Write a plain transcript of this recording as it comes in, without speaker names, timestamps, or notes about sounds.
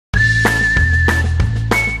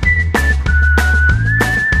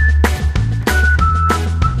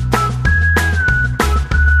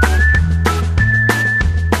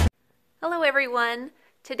everyone.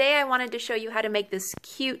 Today I wanted to show you how to make this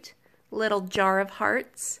cute little jar of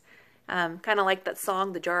hearts. Kind of like that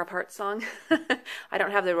song, the Jar of Hearts song. I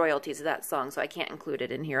don't have the royalties of that song, so I can't include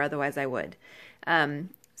it in here, otherwise I would.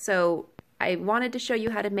 So I wanted to show you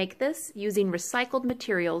how to make this using recycled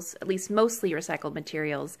materials, at least mostly recycled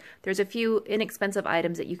materials. There's a few inexpensive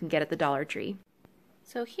items that you can get at the Dollar Tree.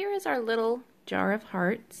 So here is our little jar of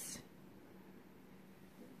hearts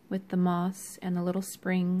with the moss and the little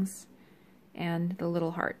springs and the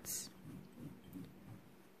little hearts.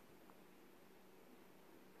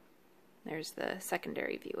 There's the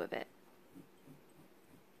secondary view of it.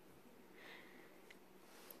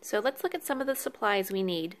 So let's look at some of the supplies we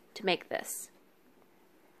need to make this.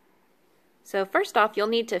 So first off, you'll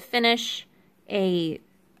need to finish a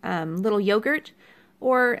little yogurt,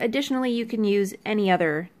 or additionally you can use any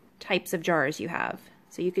other types of jars you have.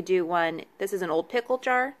 So you could do one, this is an old pickle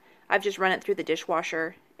jar. I've just run it through the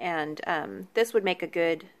dishwasher, and this would make a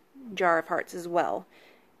good jar of hearts as well.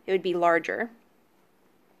 It would be larger.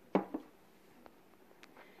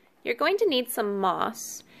 You're going to need some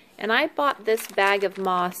moss, and I bought this bag of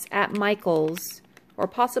moss at Michael's, or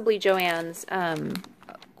possibly Joann's,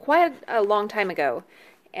 quite a long time ago.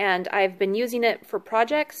 And I've been using it for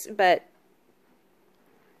projects, but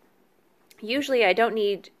usually I don't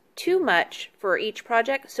need too much for each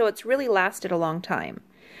project, so it's really lasted a long time.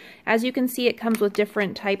 As you can see, it comes with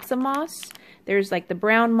different types of moss. There's like the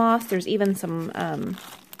brown moss, there's even some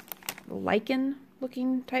lichen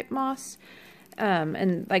looking type moss,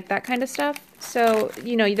 and like that kind of stuff. So,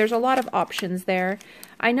 you know, there's a lot of options there.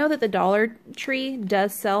 I know that the Dollar Tree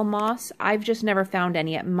does sell moss. I've just never found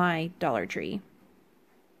any at my Dollar Tree.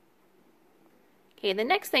 Okay, the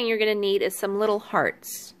next thing you're going to need is some little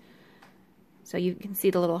hearts. So you can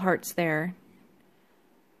see the little hearts there.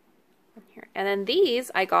 And then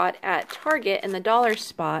these I got at Target in the dollar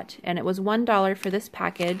spot, and it was $1 for this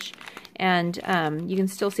package. And you can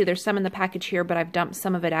still see there's some in the package here, but I've dumped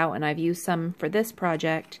some of it out and I've used some for this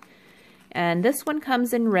project. And this one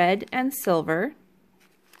comes in red and silver,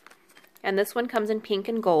 and this one comes in pink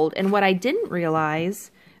and gold. And what I didn't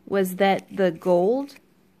realize was that the gold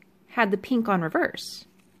had the pink on reverse,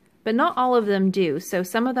 but not all of them do. So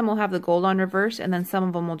some of them will have the gold on reverse, and then some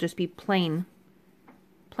of them will just be plain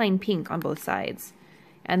pink on both sides.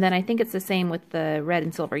 And then I think it's the same with the red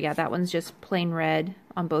and silver. Yeah, that one's just plain red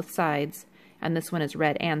on both sides, and this one is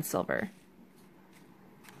red and silver.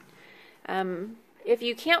 If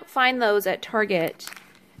you can't find those at Target,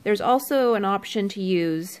 there's also an option to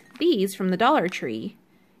use these from the Dollar Tree,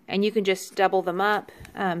 and you can just double them up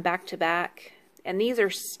back to back. And these are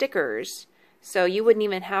stickers, so you wouldn't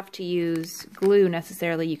even have to use glue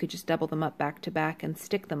necessarily. You could just double them up back to back and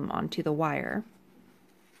stick them onto the wire.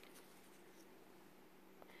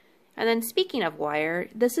 And then speaking of wire,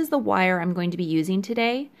 this is the wire I'm going to be using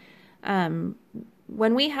today.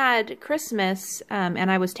 When we had Christmas and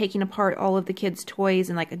I was taking apart all of the kids' toys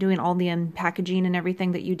and like doing all the unpackaging and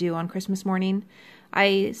everything that you do on Christmas morning,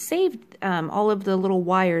 I saved all of the little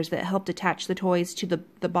wires that helped attach the toys to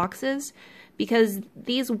the boxes, because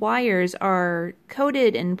these wires are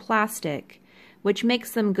coated in plastic, which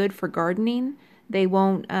makes them good for gardening. They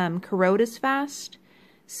won't corrode as fast.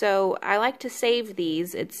 So I like to save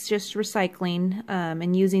these. It's just recycling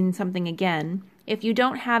and using something again. If you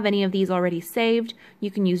don't have any of these already saved,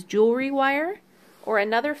 you can use jewelry wire. Or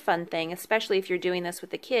another fun thing, especially if you're doing this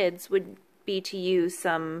with the kids, would be to use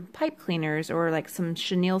some pipe cleaners, or like some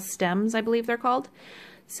chenille stems, I believe they're called.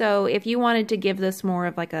 So if you wanted to give this more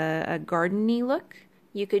of like a garden-y look,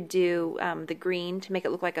 you could do the green to make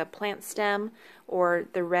it look like a plant stem, or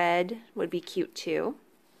the red would be cute too.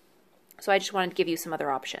 So I just wanted to give you some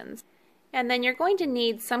other options. And then you're going to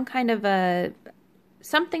need some kind of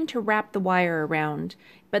something to wrap the wire around,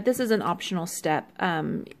 but this is an optional step.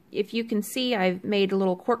 If you can see, I've made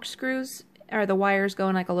little corkscrews, or the wires go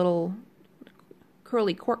in like a little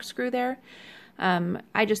curly corkscrew there.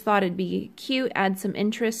 I just thought it'd be cute, add some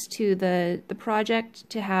interest to the project,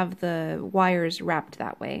 to have the wires wrapped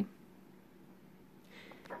that way.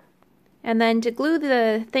 And then to glue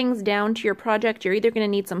the things down to your project, you're either going to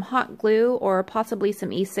need some hot glue or possibly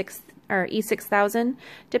some E6000,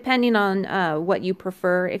 depending on what you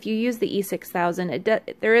prefer. If you use the E6000,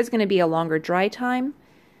 there is going to be a longer dry time,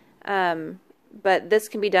 but this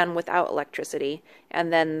can be done without electricity.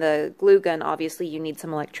 And then the glue gun, obviously you need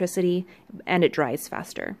some electricity, and it dries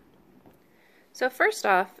faster. So first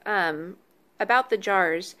off, about the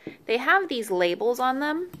jars, they have these labels on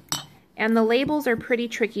them. And the labels are pretty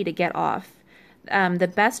tricky to get off.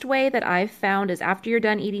 The best way that I've found is, after you're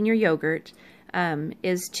done eating your yogurt,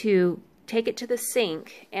 is to take it to the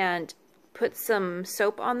sink and put some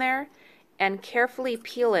soap on there and carefully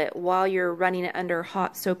peel it while you're running it under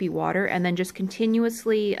hot soapy water, and then just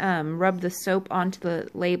continuously rub the soap onto the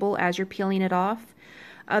label as you're peeling it off.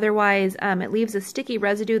 Otherwise, it leaves a sticky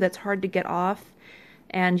residue that's hard to get off,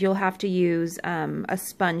 and you'll have to use a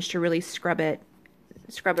sponge to really scrub it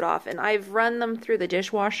off. And I've run them through the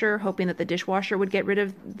dishwasher, hoping that the dishwasher would get rid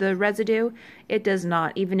of the residue. It does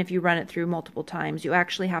not. Even if you run it through multiple times, you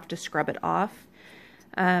actually have to scrub it off.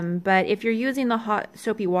 But if you're using the hot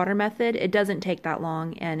soapy water method, it doesn't take that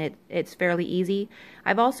long, and it's fairly easy.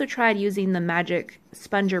 I've also tried using the magic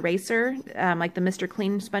sponge eraser, like the Mr.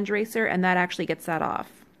 Clean sponge eraser, and that actually gets that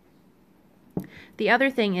off. The other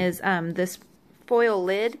thing is this foil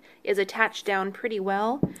lid is attached down pretty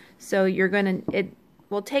well, so it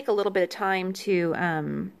will take a little bit of time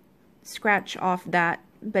to scratch off that,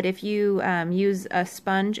 but if you use a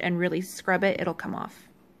sponge and really scrub it, it'll come off.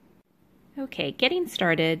 Okay, getting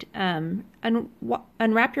started,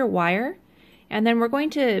 unwrap your wire, and then we're going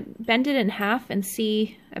to bend it in half and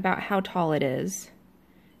see about how tall it is.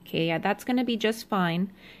 Okay, yeah, that's going to be just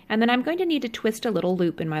fine. And then I'm going to need to twist a little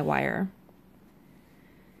loop in my wire.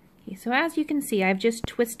 Okay, so as you can see, I've just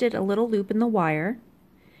twisted a little loop in the wire,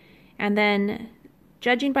 and then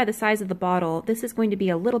judging by the size of the bottle, this is going to be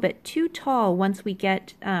a little bit too tall once we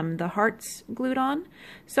get the hearts glued on.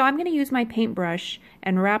 So I'm going to use my paintbrush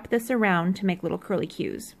and wrap this around to make little curly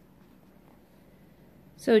cues.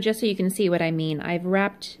 So just so you can see what I mean, I've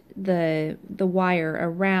wrapped the wire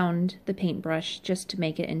around the paintbrush just to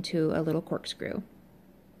make it into a little corkscrew.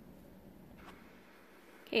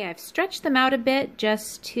 Okay, I've stretched them out a bit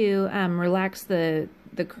just to relax the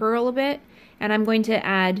curl a bit, and I'm going to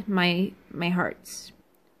add my hearts.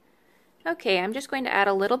 Okay, I'm just going to add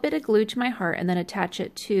a little bit of glue to my heart and then attach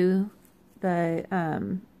it to the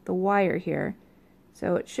wire here.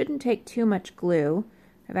 So it shouldn't take too much glue.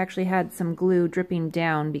 I've actually had some glue dripping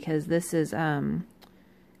down because this is kind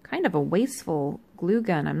of a wasteful glue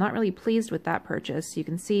gun. I'm not really pleased with that purchase. You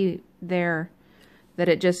can see there that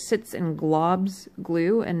it just sits and globs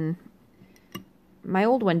glue, and my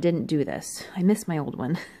old one didn't do this. I miss my old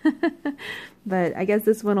one. But I guess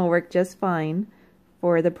this one will work just fine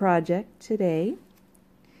for the project today.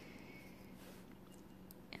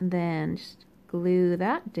 And then just glue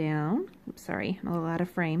that down. Oops, sorry, I'm a little out of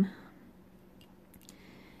frame.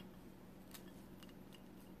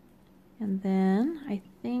 And then I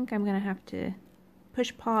think I'm going to have to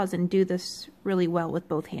push pause and do this really well with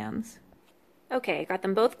both hands. Okay, I got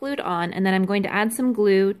them both glued on, and then I'm going to add some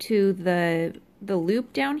glue to the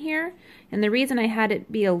loop down here. And the reason I had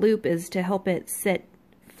it be a loop is to help it sit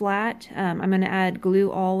flat. I'm going to add glue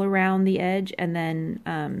all around the edge and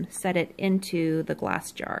then set it into the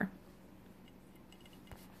glass jar.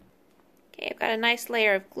 Okay, I've got a nice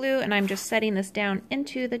layer of glue, and I'm just setting this down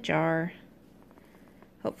into the jar.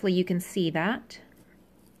 Hopefully you can see that.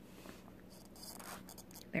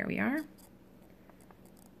 There we are.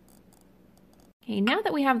 Okay, now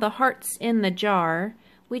that we have the hearts in the jar,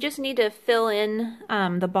 we just need to fill in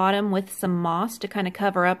the bottom with some moss to kind of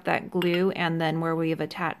cover up that glue and then where we have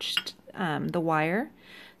attached the wire.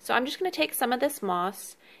 So I'm just going to take some of this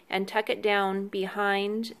moss and tuck it down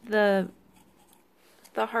behind the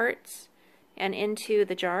hearts and into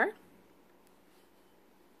the jar.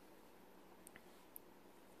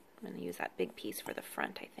 I'm going to use that big piece for the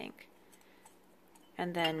front, I think.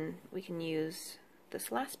 And then we can use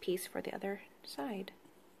this last piece for the other side.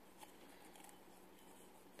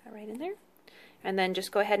 That right in there. And then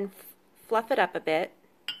just go ahead and fluff it up a bit.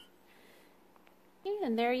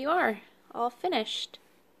 And there you are, all finished.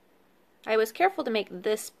 I was careful to make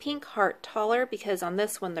this pink heart taller because on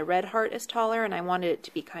this one the red heart is taller, and I wanted it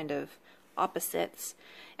to be kind of opposites.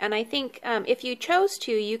 And I think if you chose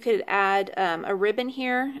to, you could add a ribbon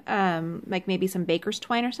here, like maybe some baker's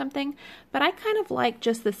twine or something. But I kind of like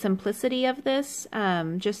just the simplicity of this,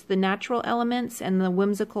 just the natural elements and the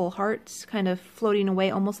whimsical hearts kind of floating away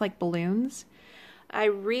almost like balloons. I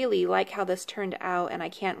really like how this turned out, and I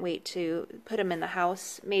can't wait to put them in the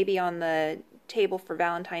house, maybe on the table for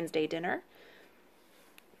Valentine's Day dinner.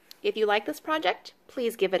 If you like this project,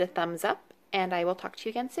 please give it a thumbs up, and I will talk to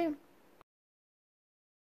you again soon.